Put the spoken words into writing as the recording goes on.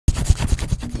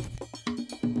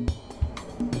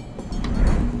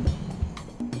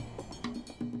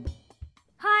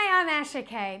Asha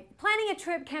K. Planning a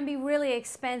trip can be really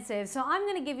expensive, so I'm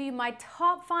going to give you my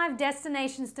top 5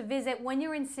 destinations to visit when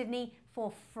you're in Sydney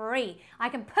for free. I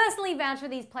can personally vouch for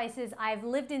these places. I've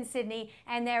lived in Sydney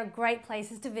and they're great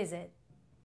places to visit.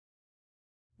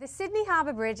 The Sydney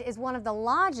Harbour Bridge is one of the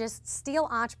largest steel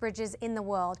arch bridges in the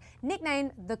world,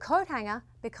 nicknamed the coat hanger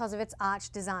because of its arch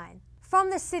design. From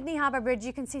the Sydney Harbour Bridge,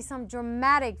 you can see some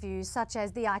dramatic views such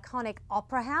as the iconic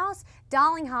Opera House,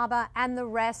 Darling Harbour and the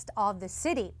rest of the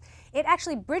city. It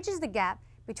actually bridges the gap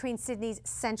between Sydney's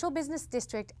central business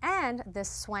district and the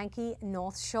swanky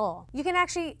North Shore. You can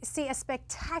actually see a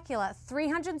spectacular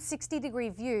 360-degree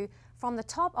view from the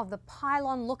top of the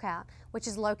Pylon Lookout, which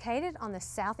is located on the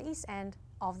southeast end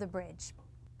of the bridge.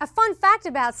 A fun fact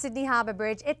about Sydney Harbour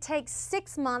Bridge, it takes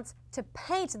 6 months to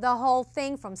paint the whole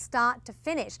thing from start to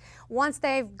finish. Once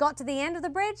they've got to the end of the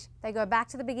bridge, they go back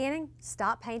to the beginning,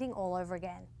 start painting all over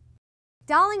again.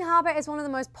 Darling Harbour is one of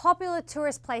the most popular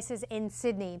tourist places in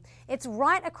Sydney. It's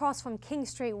right across from King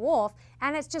Street Wharf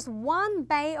and it's just one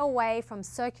bay away from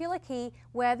Circular Quay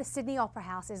where the Sydney Opera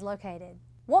House is located.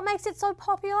 What makes it so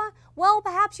popular? Well,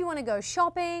 perhaps you want to go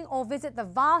shopping or visit the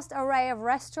vast array of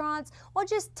restaurants or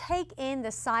just take in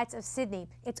the sights of Sydney.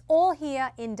 It's all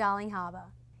here in Darling Harbour.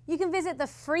 You can visit the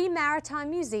Free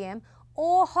Maritime Museum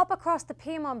or hop across the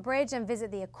Piedmont Bridge and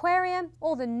visit the aquarium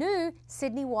or the new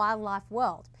Sydney Wildlife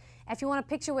World. If you want a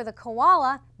picture with a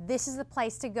koala, this is the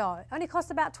place to go. It only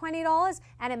costs about $20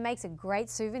 and it makes a great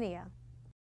souvenir.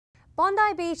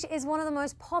 Bondi Beach is one of the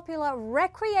most popular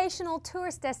recreational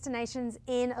tourist destinations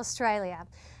in Australia.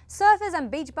 Surfers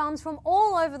and beach bums from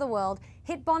all over the world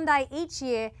hit Bondi each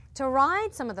year to ride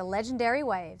some of the legendary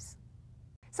waves.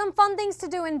 Some fun things to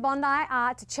do in Bondi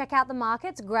are to check out the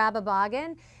markets, grab a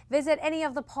bargain, visit any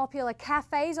of the popular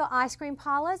cafes or ice cream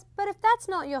parlours, but if that's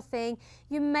not your thing,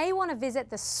 you may want to visit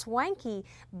the swanky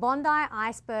Bondi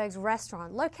Icebergs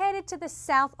restaurant located to the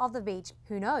south of the beach.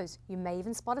 Who knows, you may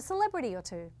even spot a celebrity or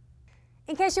two.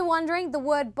 In case you're wondering, the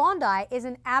word Bondi is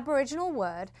an Aboriginal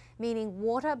word meaning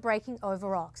water breaking over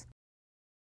rocks.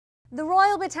 The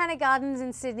Royal Botanic Gardens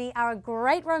in Sydney are a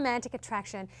great romantic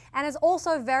attraction and is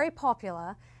also very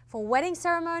popular for wedding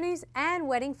ceremonies and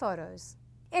wedding photos.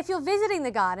 If you're visiting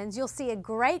the gardens, you'll see a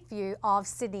great view of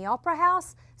Sydney Opera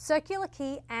House, Circular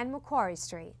Quay and Macquarie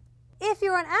Street. If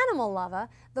you're an animal lover,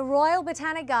 the Royal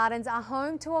Botanic Gardens are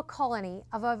home to a colony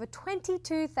of over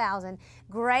 22,000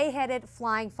 grey-headed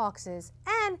flying foxes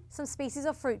and some species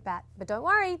of fruit bat, but don't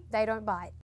worry, they don't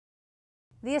bite.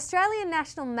 The Australian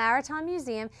National Maritime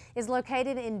Museum is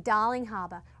located in Darling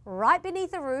Harbour, right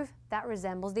beneath a roof that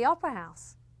resembles the Opera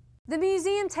House. The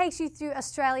museum takes you through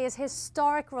Australia's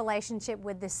historic relationship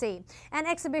with the sea, and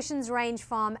exhibitions range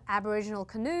from Aboriginal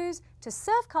canoes to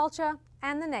surf culture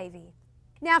and the Navy.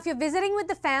 Now, if you're visiting with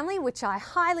the family, which I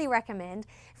highly recommend,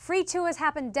 free tours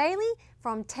happen daily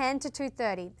from 10 to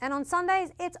 2:30. And on Sundays,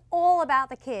 it's all about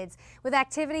the kids, with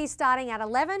activities starting at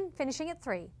 11, finishing at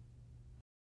 3.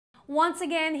 Once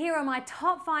again, here are my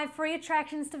top 5 free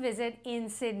attractions to visit in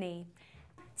Sydney.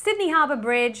 Sydney Harbour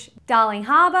Bridge, Darling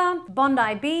Harbour,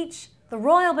 Bondi Beach, the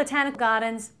Royal Botanic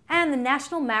Gardens, and the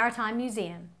National Maritime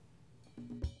Museum.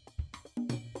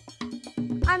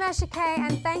 I'm Asha K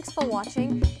and thanks for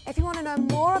watching. If you want to know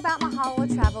more about Mahalo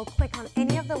Travel, click on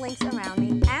any of the links around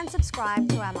me and subscribe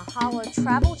to our Mahalo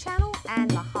Travel channel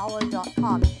and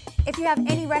mahalo.com. If you have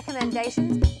any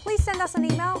recommendations, please send us an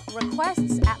email,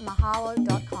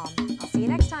 requests@mahalo.com. I'll see you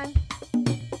next time.